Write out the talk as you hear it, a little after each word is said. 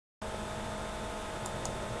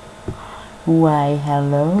Why,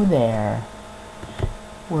 hello there.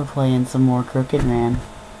 We're playing some more Crooked Man.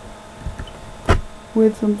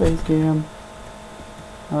 With some face cam.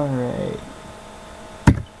 Alright.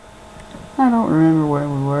 I don't remember where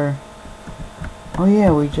we were. Oh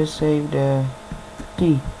yeah, we just saved,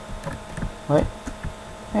 D. What?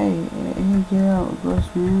 Hey, get out,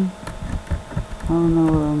 gross man. I don't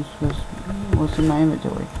know what I'm supposed to... What's in my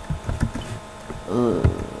inventory?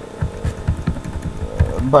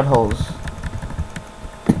 Buttholes.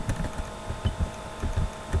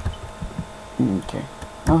 Okay.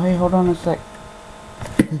 Oh hey, hold on a sec.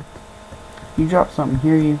 You dropped something,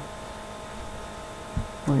 hear you.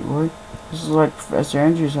 Wait, what? This is like Professor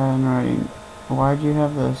Andrew's handwriting. Why do you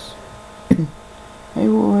have this? Hey,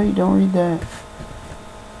 wait, don't read that.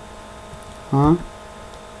 Huh?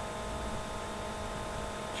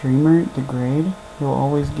 Dreamer, the grade you'll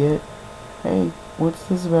always get. Hey, what's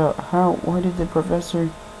this about? How? Why did the professor...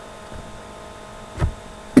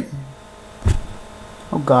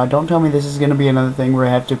 Oh god, don't tell me this is gonna be another thing where I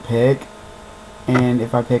have to pick. And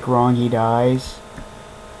if I pick wrong, he dies.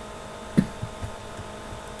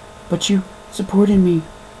 But you supported me.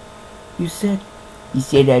 You said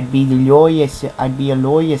I'd be the lawyer. I'd be a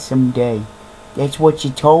lawyer someday. That's what you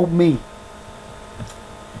told me.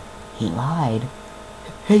 He lied.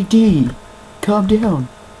 Hey D, calm down.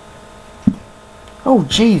 Oh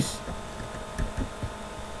jeez.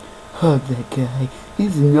 Hug that guy.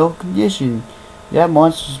 He's in no condition. That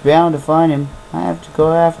monster's bound to find him. I have to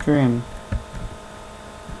go after him.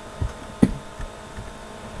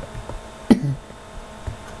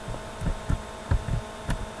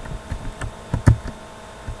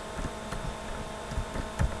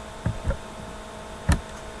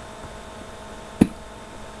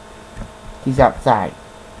 He's outside.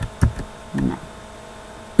 No.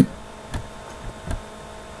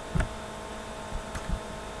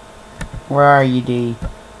 Where are you, D?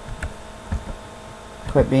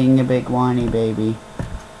 Quit being a big whiny baby.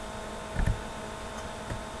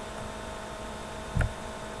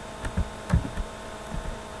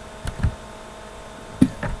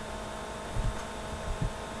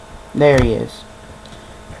 There he is.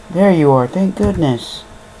 There you are, thank goodness.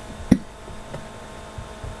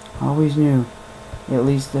 I always knew, at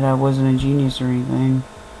least, that I wasn't a genius or anything.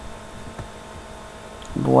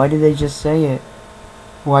 But why did they just say it?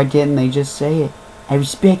 Why didn't they just say it? I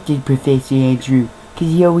respected Professor Andrew, 'cause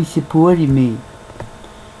he always supported me.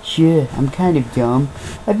 Sure, I'm kind of dumb.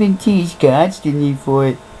 I've been teased constantly for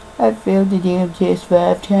it. I've failed the damn test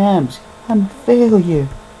 5 times. I'm a failure.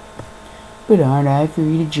 But aren't I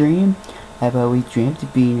free to dream? I've always dreamt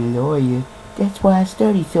of being a lawyer. That's why I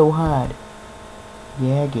study so hard.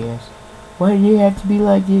 Yeah, I guess. Why did it have to be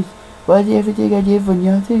like this? Why is everything I did for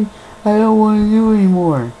nothing? I don't want to do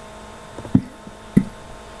anymore.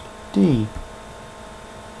 D.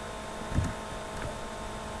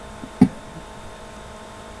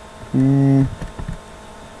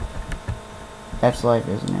 That's life,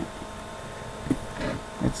 isn't it?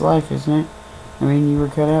 It's life, isn't it? I mean, you were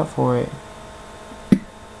cut out for it.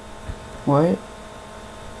 What?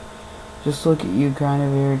 Just look at you kind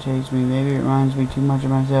of irritates me. Maybe it reminds me too much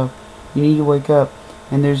of myself. You need to wake up.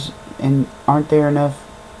 And aren't there enough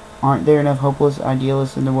hopeless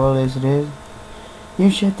idealists in the world as it is? You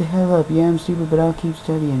shut the hell up. Yeah, I'm stupid, but I'll keep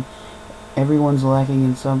studying. Everyone's lacking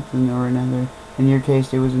in something or another. In your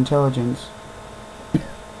case, it was intelligence.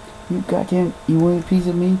 You want a piece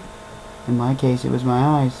of me? In my case, it was my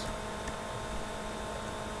eyes.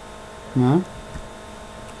 Huh?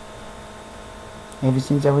 Ever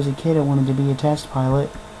since I was a kid, I wanted to be a test pilot.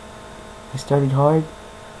 I studied hard.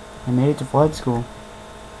 I made it to flight school.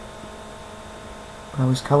 But I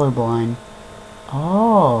was colorblind.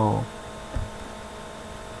 Oh.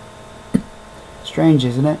 Strange,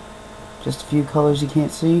 isn't it? Just a few colors you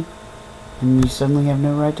can't see, and you suddenly have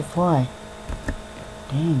no right to fly.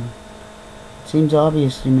 Dang. It seems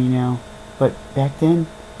obvious to me now, but back then,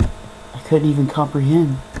 I couldn't even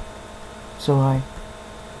comprehend. So I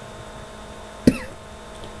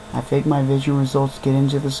faked my vision results to get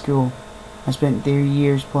into the school. I spent 3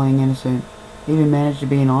 years playing innocent. Even managed to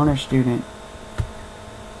be an honor student.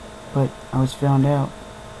 But I was found out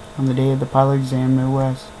on the day of the pilot exam, no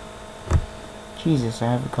less. Jesus, I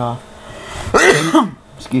have a cough.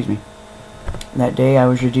 Excuse me. That day I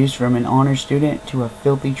was reduced from an honor student to a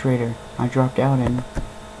filthy traitor. I dropped out and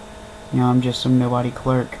now I'm just some nobody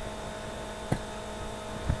clerk.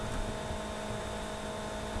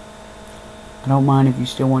 I don't mind if you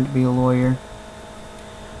still want to be a lawyer,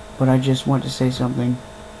 but I just want to say something.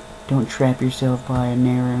 Don't trap yourself by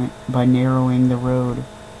narrowing the road.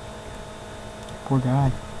 Poor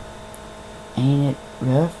guy. Ain't it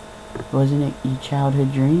rough? Wasn't it your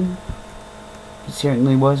childhood dream? It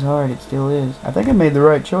certainly was hard. It still is. I think I made the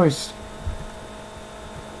right choice.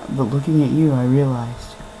 But looking at you, I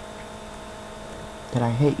realized that I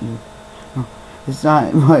hate you. No, it's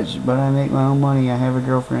not much, but I make my own money. I have a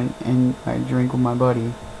girlfriend, and I drink with my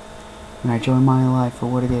buddy. And I enjoy my life for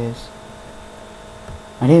what it is.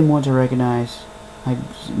 I didn't want to recognize I'd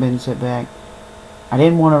been set back. I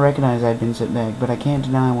didn't want to recognize I'd been set back, but I can't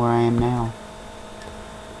deny where I am now.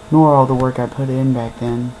 Nor all the work I put in back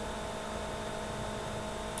then.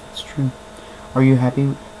 It's true. Are you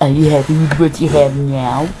happy? Are you happy with what you have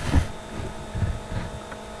now?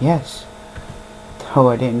 Yes. Though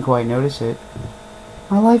I didn't quite notice it.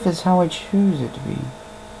 My life is how I choose it to be.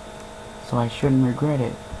 So I shouldn't regret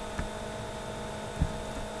it.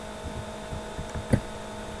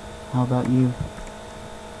 How about you?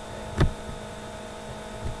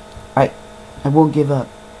 I won't give up.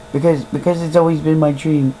 Because it's always been my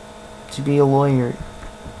dream to be a lawyer.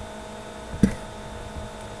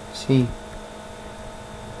 See.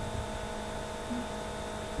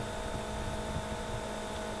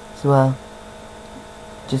 So,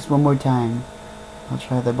 just one more time. I'll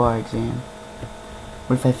try the bar exam.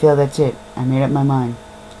 But if I fail, that's it. I made up my mind.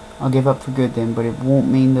 I'll give up for good then, but it won't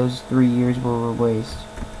mean those 3 years were a waste.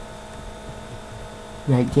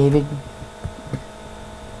 Right, David?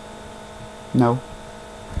 No.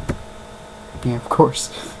 Yeah, of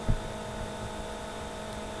course.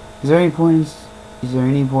 Is there any point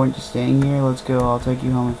to staying here? Let's go. I'll take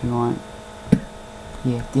you home if you want.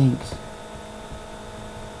 Yeah, thanks.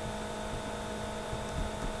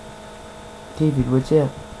 David, what's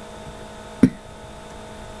up?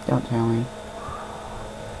 Don't tell me.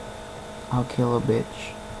 I'll kill a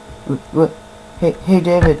bitch. What? Hey,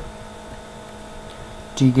 David.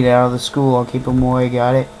 Do you get out of the school? I'll keep him away.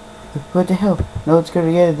 Got it? What the hell? No, let's go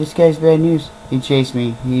together. This guy's bad news. He chased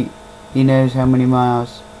me. He knows how many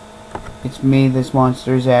miles. It's me this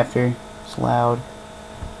monster is after. It's loud.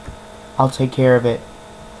 I'll take care of it.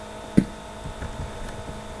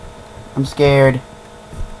 I'm scared.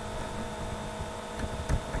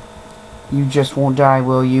 You just won't die,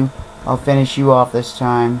 will you? I'll finish you off this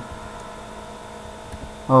time.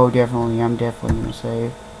 Oh, definitely. I'm definitely gonna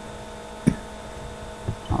save.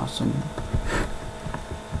 Awesome.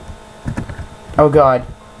 Oh god.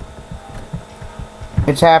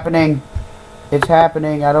 It's happening. It's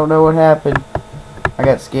happening. I don't know what happened. I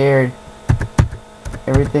got scared.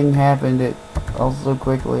 Everything happened all so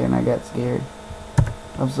quickly and I got scared.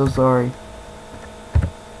 I'm so sorry.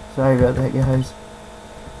 Sorry about that, guys.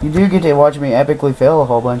 You do get to watch me epically fail a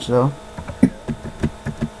whole bunch, though.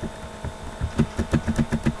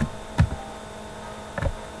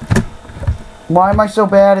 Why am I so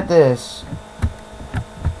bad at this?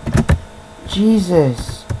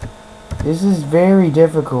 Jesus. This is very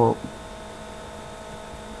difficult.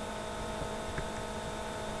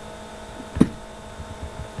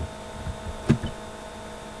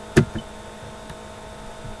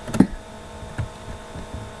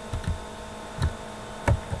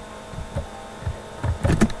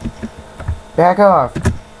 Back off!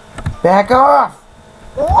 Back off!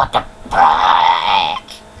 What the fuck?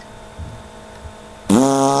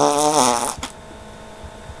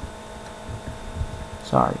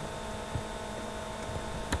 Sorry.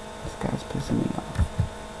 This guy's pissing me off.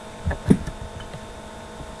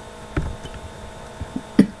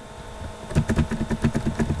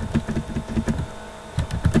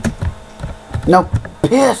 No,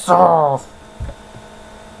 piss off!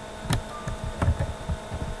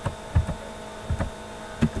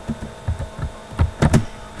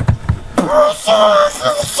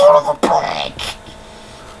 Son of a prick.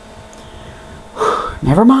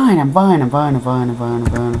 Never mind, I'm fine.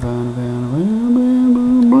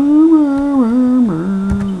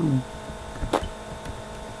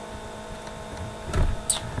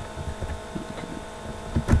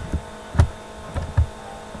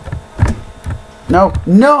 No,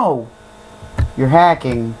 no! You're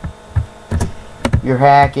hacking. You're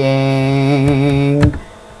hacking.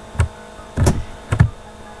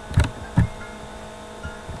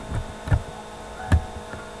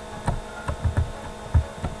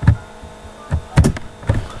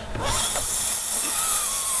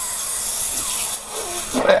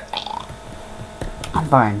 I'm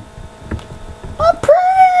fine. I'm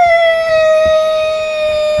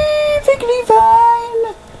perfectly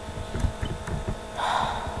fine.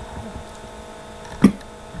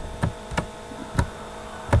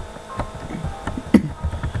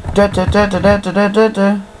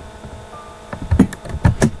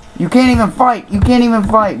 You can't even fight. You can't even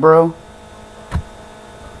fight, bro.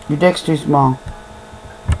 Your dick's too small.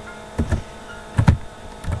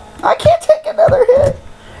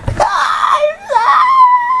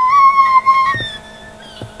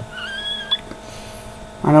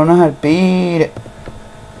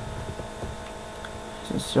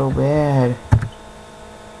 bad.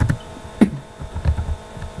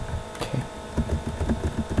 Okay.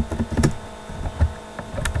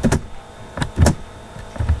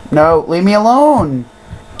 No, leave me alone!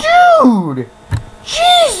 Dude!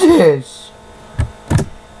 Jesus!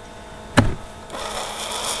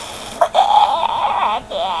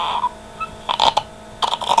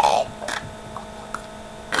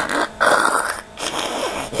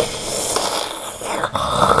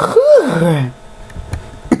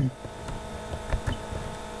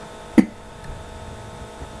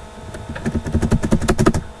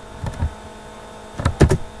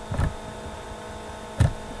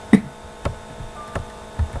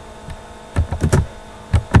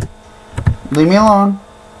 Leave me alone.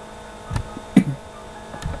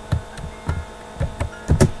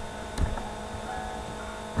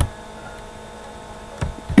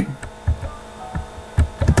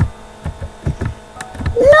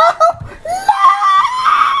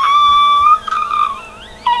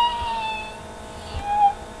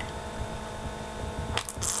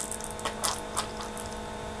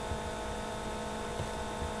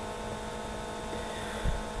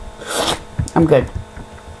 I'm good.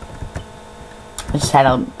 I just had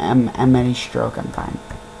a mini stroke. I'm fine.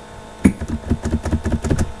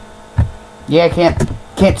 Yeah, I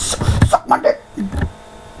can't suck my dick.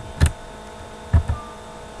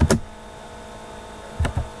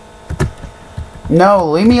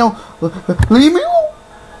 No, leave me alone. Leave me alone.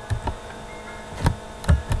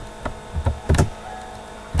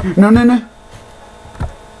 No, no, no.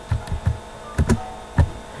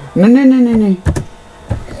 No, no, no, no, no.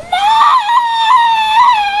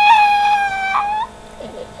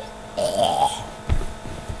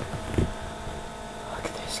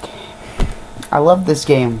 I love this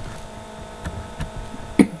game.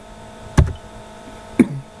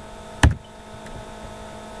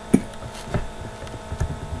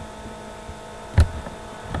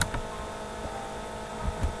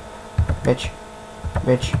 Bitch.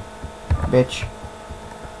 Bitch. Bitch.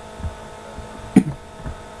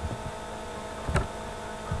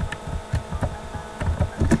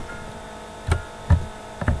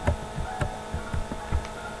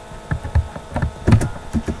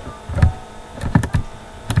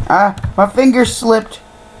 Ah, my finger slipped.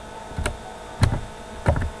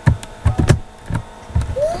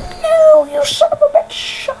 No, you son of a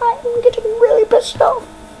bitch. I'm getting really pissed off.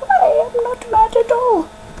 I am not mad at all.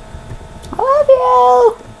 I love you.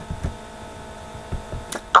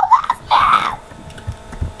 I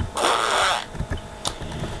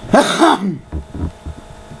love you.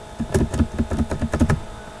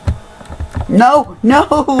 No,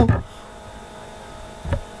 no.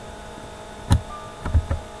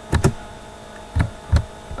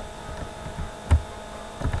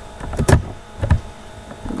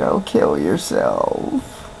 Go kill yourself.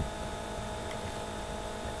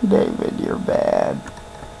 David, you're bad.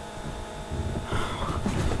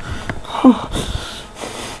 I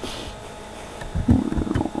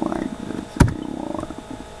don't like this anymore.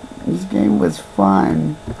 This game was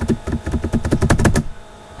fun.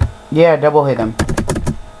 Yeah, double hit him.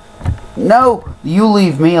 No! You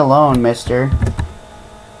leave me alone, mister.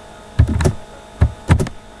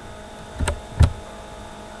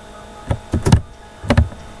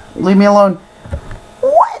 Leave me alone.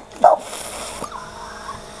 What the f...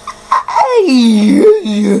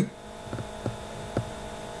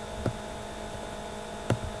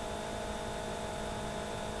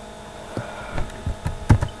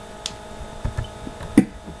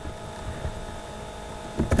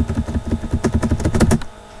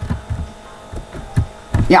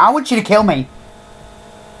 Yeah, I want you to kill me.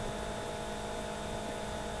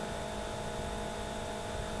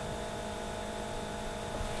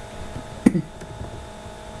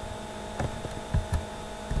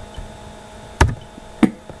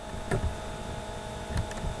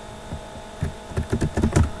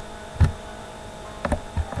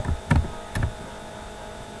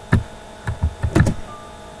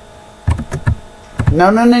 No,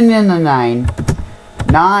 no, no, no, no, nine.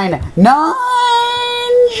 Nine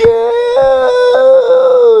Jews!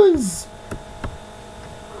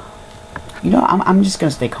 You know, I'm just gonna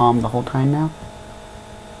stay calm the whole time now.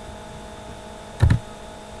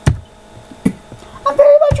 I'm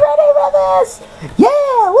very much ready for this!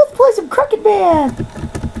 Yeah, let's play some Crooked Man!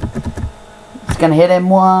 He's gonna hit him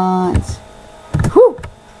once. Whew!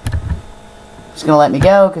 He's gonna let me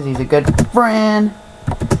go because he's a good friend.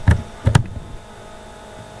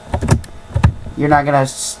 You're not gonna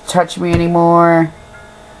touch me anymore.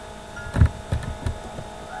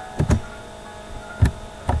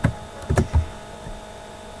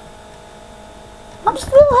 I'm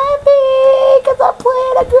still happy because I'm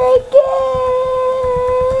playing a great game!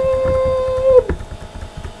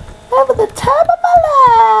 Having the time of my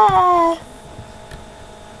life!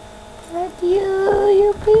 Fuck you,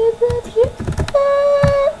 you piece of shit!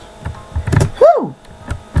 Whoo!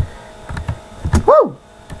 Whoo!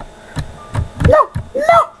 No!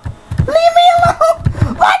 No! Leave me alone!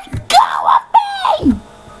 Let go of me!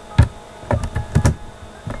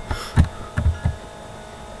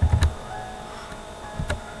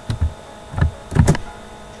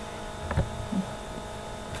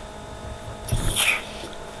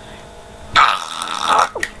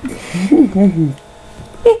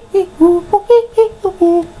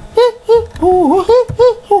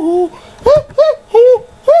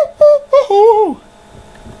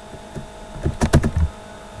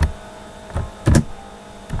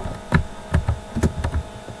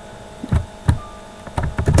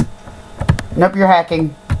 Nope, you're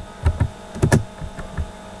hacking.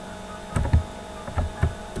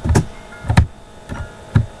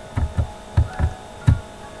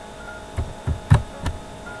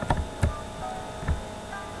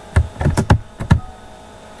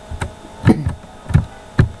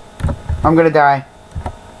 I'm gonna die.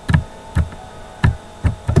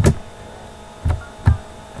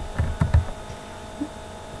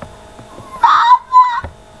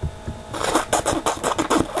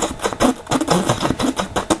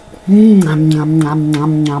 Nom nom nom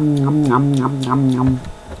nom nom nom nom nom nom nom.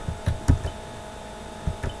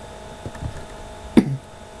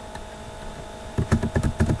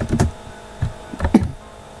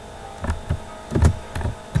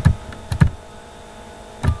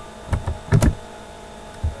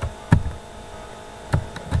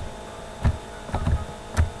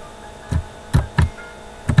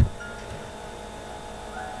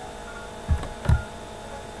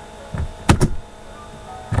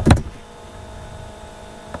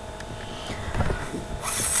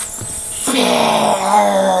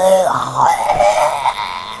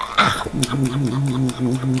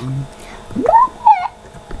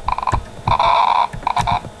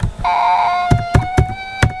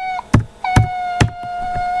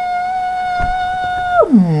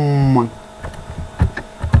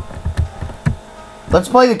 Let's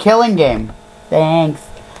play the killing game. Thanks.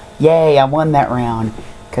 Yay, I won that round.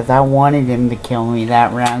 Because I wanted him to kill me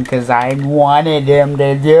that round. Because I wanted him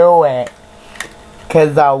to do it.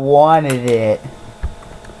 Because I wanted it.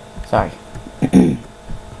 Sorry.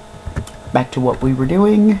 Back to what we were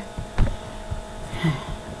doing.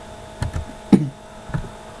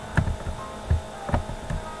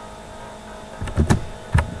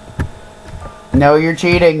 No, you're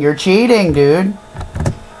cheating. You're cheating, dude.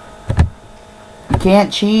 You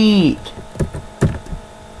can't cheat.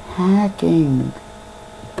 Hacking.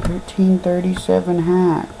 1337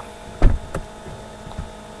 hack.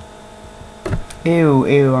 Ew,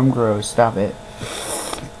 ew, I'm gross. Stop it.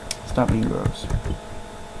 Stop being gross.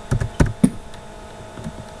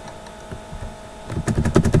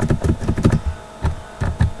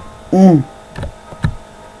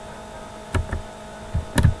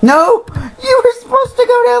 No! You were supposed to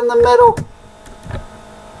go down the middle!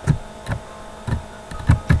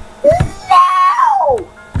 No!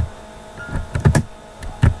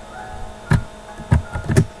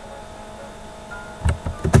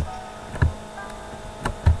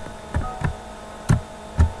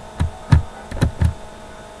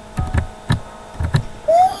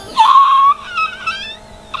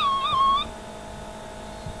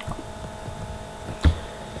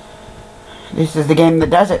 This is the game that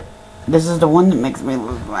does it. This is the one that makes me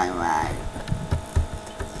lose my mind.